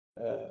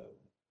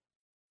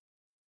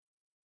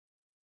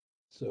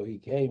 So he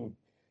came,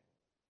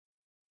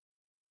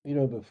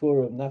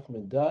 before Rav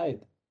Nachman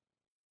died.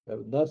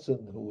 Rav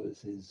Nosson, who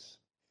was his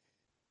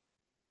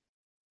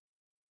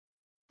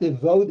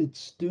devoted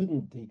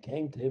student, he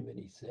came to him and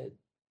he said,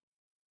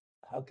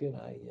 how can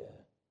I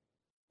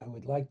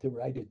would like to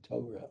write a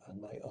Torah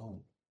on my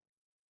own.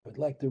 I would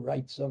like to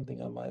write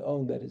something on my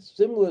own that is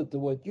similar to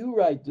what you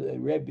write,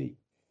 Rebbe,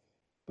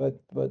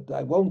 but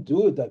I won't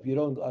do it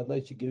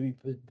unless you give me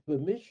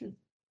permission.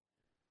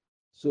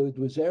 So it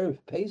was Erev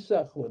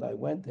Pesach when I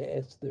went to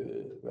ask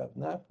the Rav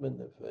Nachman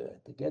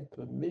to get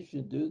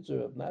permission to do it. So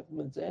Rav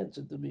Nachman's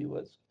answer to me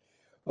was,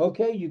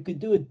 okay, you could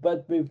do it,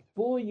 but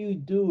before you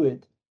do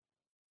it,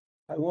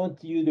 I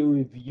want you to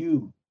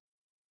review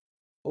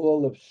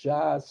all of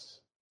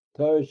Shas,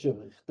 Torah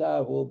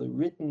Shebechtav, all the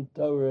written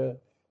Torah,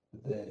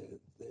 the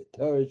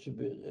Torah,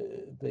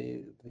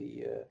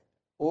 the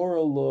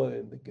oral law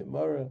and the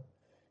Gemara,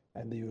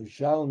 and the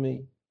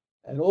Yerushalmi,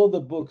 and all the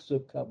books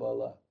of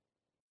Kabbalah.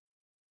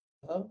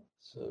 Huh?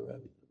 So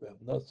Rav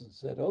Nosson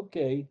said,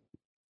 okay.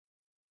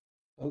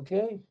 And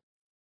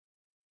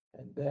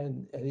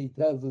he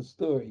tells the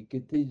story, he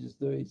continues the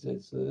story, he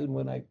says, so then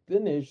when I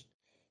finished,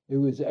 it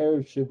was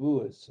Erev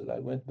Shavuos, and I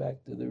went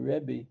back to the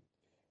Rebbe,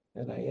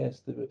 and I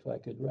asked him if I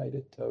could write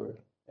a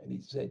Torah, and he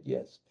said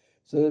yes.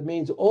 So it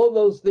means all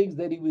those things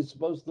that he was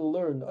supposed to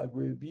learn, a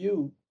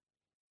review,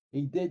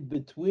 he did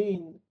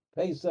between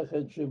Pesach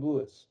and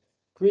Shavuos.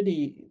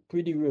 Pretty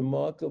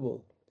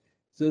remarkable.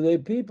 So there are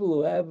people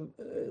who have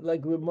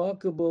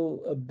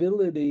remarkable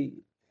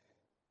ability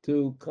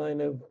to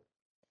kind of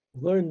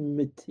learn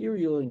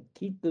material and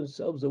keep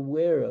themselves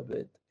aware of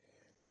it.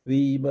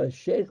 And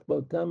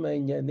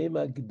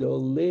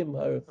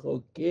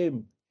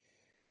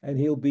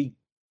he'll be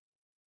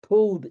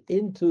pulled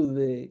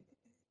into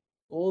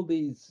all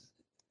these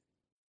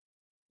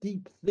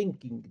deep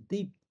thinking,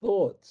 deep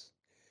thoughts.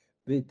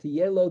 He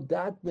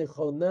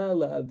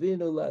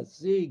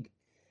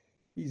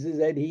says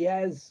that he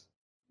has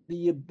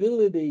the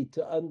ability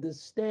to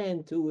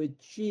understand, to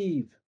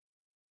achieve.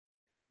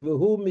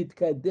 V'hu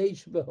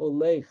mitkadesh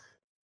v'holech.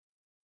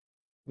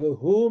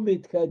 V'hu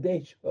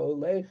mitkadesh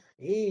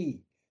v'holech.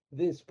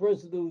 This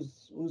person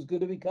who's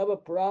going to become a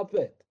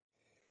prophet,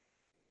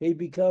 he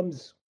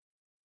becomes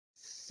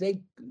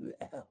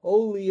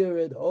holier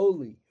and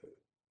holier,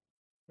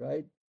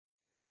 right?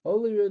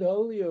 Holier and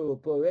holier,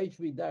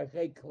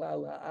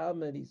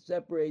 and he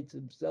separates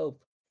himself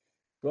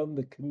from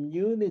the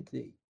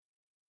community.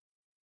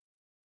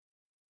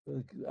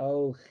 They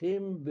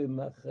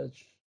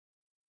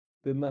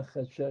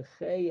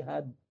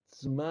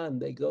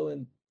go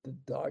in the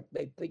dark,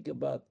 they think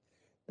about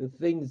the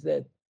things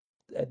that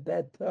at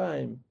that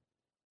time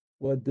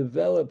were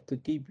developed to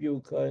keep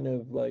you kind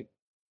of like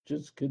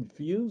just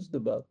confused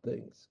about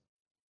things.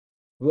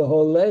 He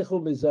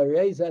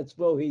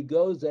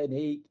goes and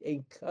he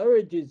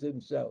encourages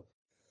himself.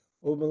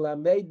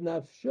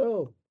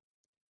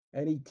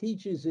 And he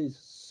teaches his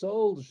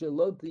soul, and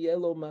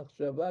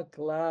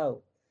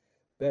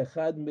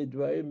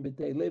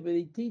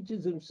he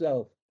teaches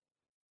himself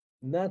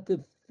not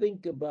to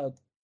think about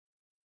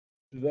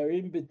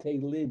dvarim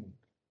b'telim,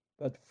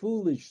 but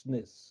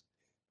foolishness,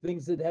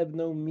 things that have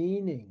no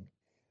meaning.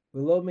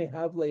 V'lo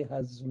mehavle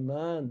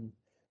hazman,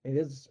 and he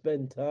doesn't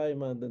spend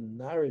time on the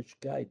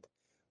narishkeit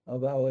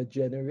of our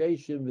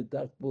generation,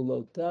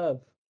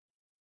 v'takbulotav,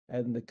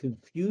 and the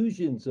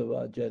confusions of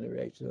our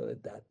generation.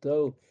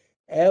 Dato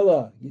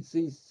Ella, you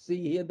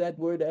see here that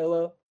word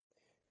Ella?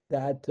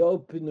 Dato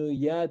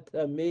pnuyat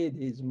amid,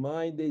 his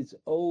mind is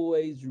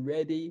always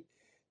ready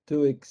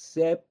to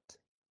accept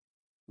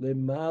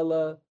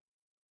lemala,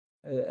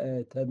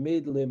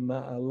 tamid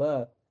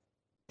lema'ala,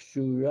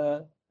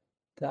 pshura,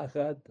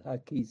 tachat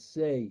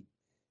hakisei,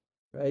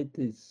 right?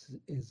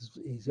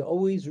 He's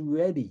always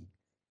ready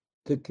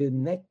to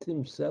connect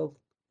himself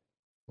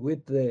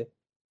with the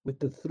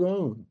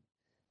throne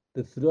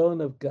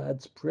of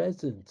God's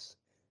presence.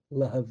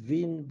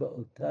 Lahavin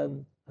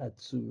ba'otan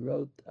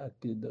hatzurot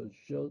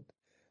hakedoshot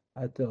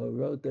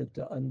hatahorot, and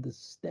to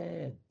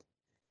understand.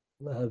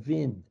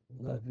 Lahavin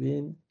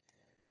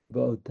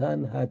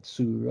ba'otan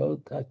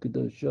hatzurot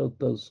hakedoshot,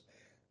 those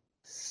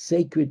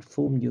sacred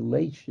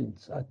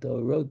formulations,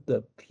 hatahorot,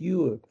 the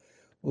pure.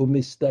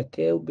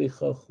 Umistakel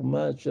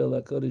b'chokhmah shel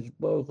HaKadosh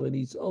Baruch Hu, and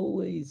he's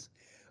always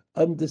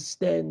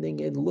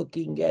understanding and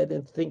looking at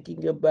and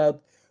thinking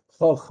about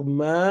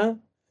chokhmah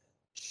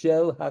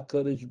shel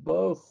HaKadosh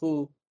Baruch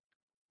Hu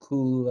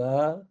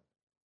kula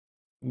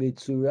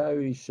mitzura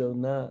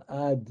rishona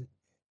ad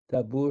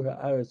tabur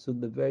haaretz, from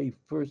the very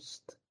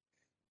first,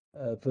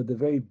 for the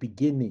very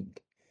beginning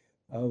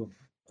of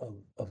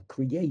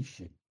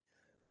creation,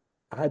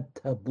 ad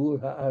tabur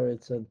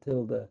haaretz,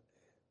 until the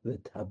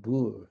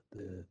tabur,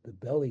 the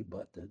belly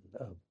button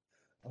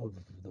of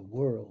the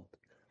world.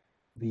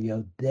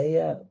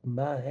 V'yodea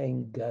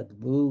mahen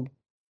gadlu,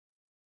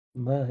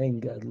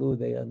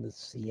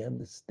 he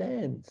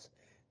understands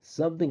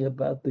something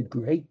about the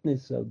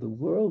greatness of the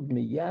world.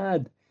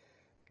 Miyad,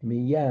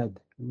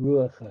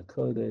 Ruach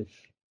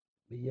HaKodesh,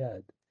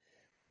 Miyad,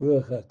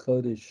 Ruach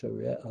HaKodesh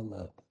Shoreh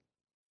Alav.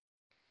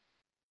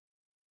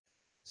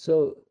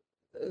 So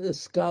the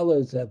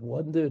scholars have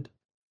wondered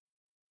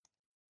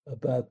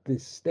about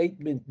this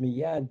statement,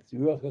 Miyad,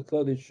 Ruach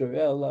HaKodesh Shoreh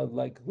Alav,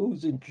 like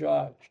who's in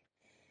charge?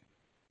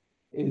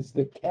 Is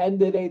the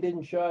candidate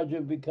in charge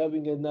of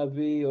becoming a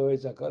Navi, or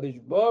is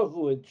HaKadosh Baruch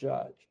Hu in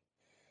charge?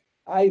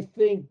 I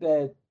think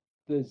that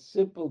the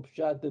simple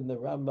pshat in the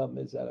Rambam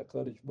is that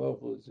HaKadosh Baruch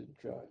Hu is in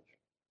charge.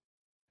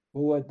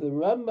 But what the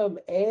Rambam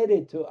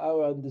added to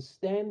our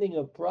understanding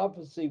of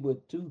prophecy were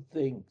two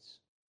things.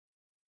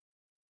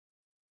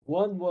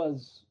 One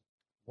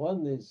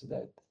is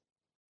that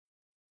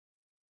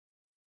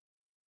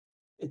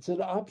it's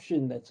an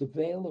option that's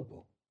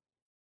available,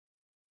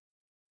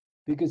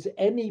 because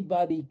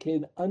anybody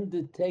can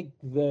undertake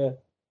the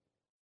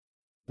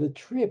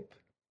trip.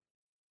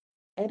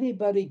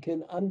 Anybody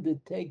can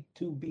undertake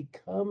to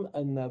become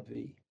a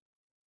Navi.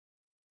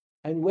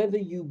 And whether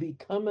you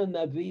become a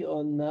Navi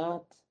or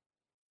not,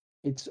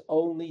 it's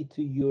only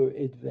to your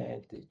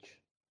advantage.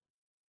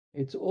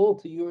 It's all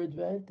to your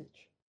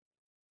advantage.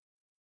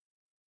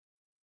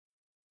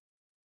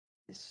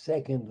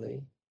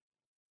 Secondly,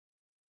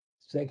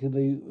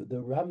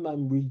 the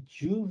Rambam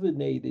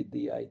rejuvenated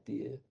the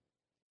idea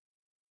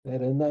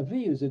that a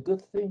Navi is a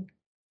good thing.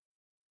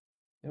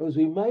 As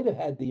we might have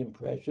had the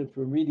impression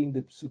from reading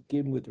the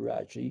Psukim with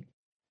Rashi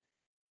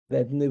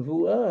that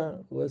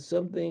Nevuah was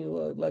something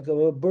like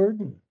a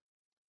burden.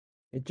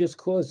 It just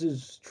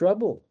causes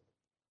trouble.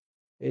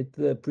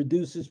 It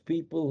produces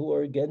people who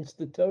are against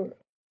the Torah.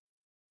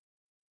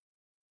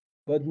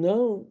 But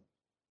no,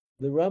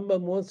 the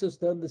Rambam wants us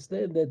to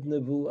understand that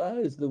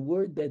Nevuah is the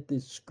word that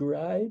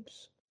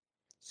describes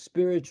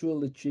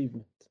spiritual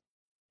achievement.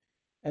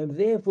 And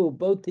therefore,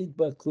 Botit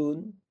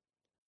Bakun,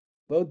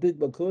 or the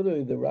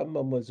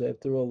Rambam was,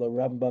 after all, a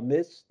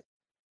Rambamist.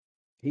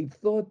 He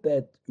thought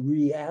that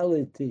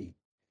reality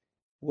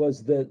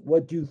was that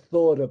what you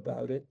thought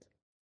about it,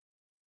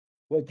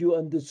 what you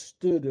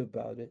understood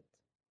about it,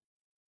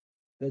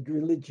 that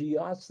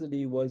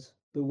religiosity was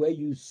the way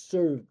you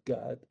served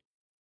God.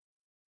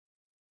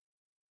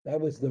 That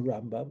was the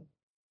Rambam.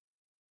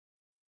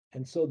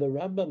 And so the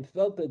Rambam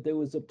felt that there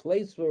was a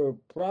place for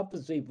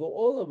prophecy for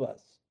all of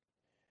us.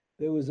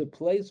 There was a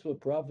place for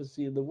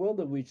prophecy in the world,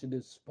 that we should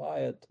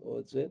aspire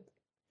towards it,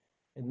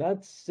 and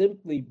not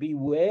simply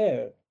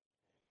beware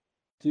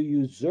to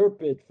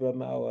usurp it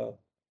from our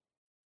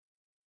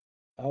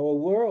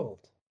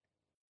world.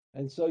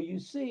 And so you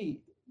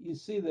see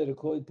that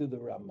according to the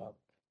Rambam,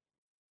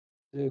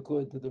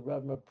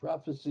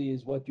 prophecy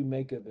is what you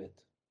make of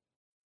it.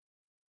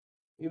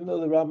 Even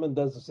though the Rambam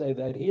doesn't say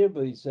that here,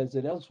 but he says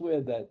it elsewhere,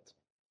 that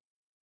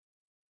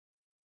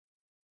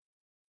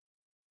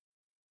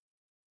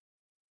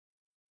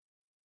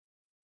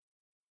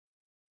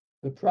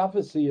The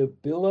prophecy of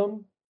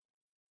Bilam,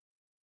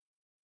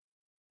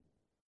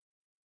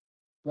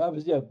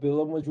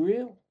 was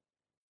real.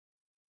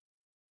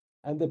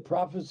 And the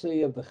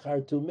prophecy of the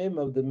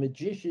Khartoumim, of the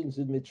magicians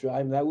in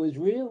Mitzrayim, that was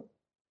real.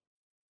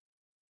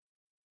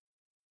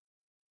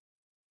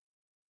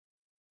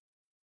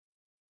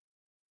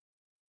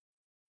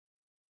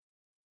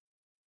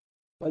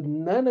 But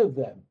none of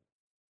them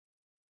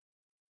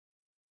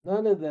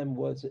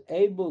was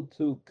able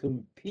to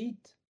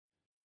compete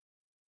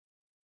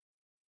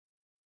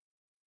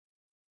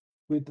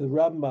with the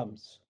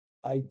Rambam's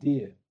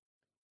idea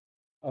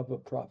of a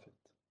prophet.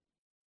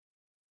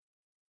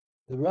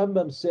 The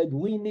Rambam said,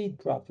 we need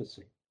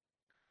prophecy.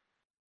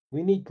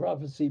 We need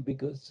prophecy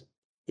because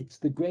it's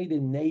the great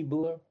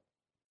enabler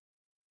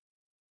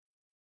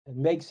and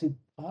makes it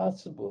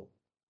possible.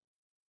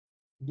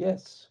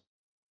 Yes,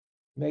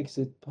 makes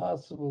it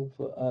possible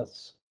for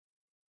us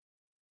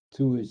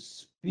to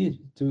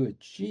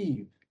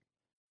achieve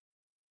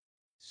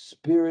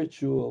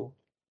spiritual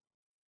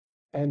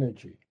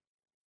energy,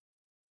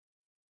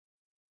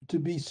 to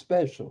be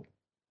special,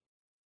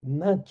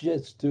 not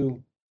just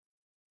to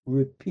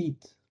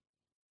repeat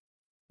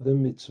the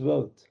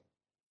mitzvot,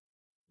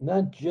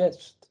 not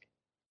just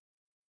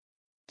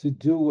to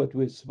do what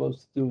we're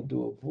supposed to do and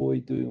to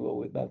avoid doing what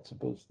we're not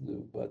supposed to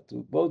do, but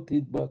to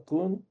botid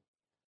bakun,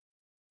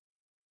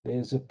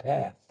 there's a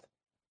path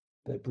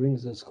that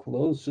brings us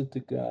closer to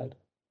God,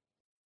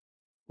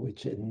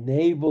 which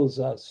enables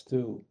us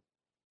to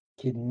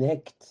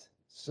connect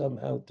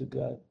somehow to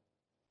God.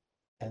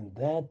 And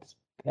that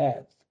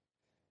path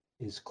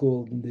is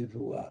called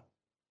Nivuah,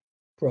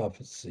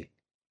 prophecy.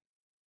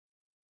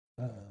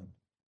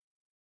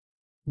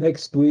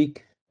 Next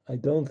week, I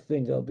don't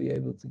think I'll be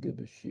able to give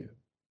a shiur.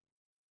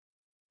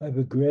 I have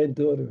a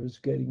granddaughter who's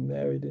getting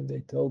married, and they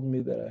told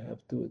me that I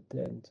have to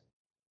attend.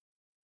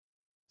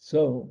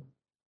 So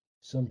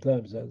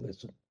sometimes I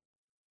listen.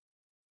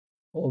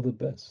 All the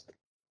best.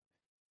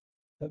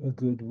 Have a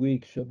good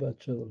week.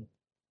 Shabbat shalom.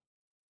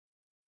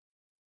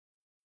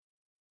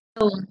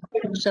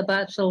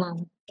 Shabbat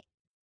shalom.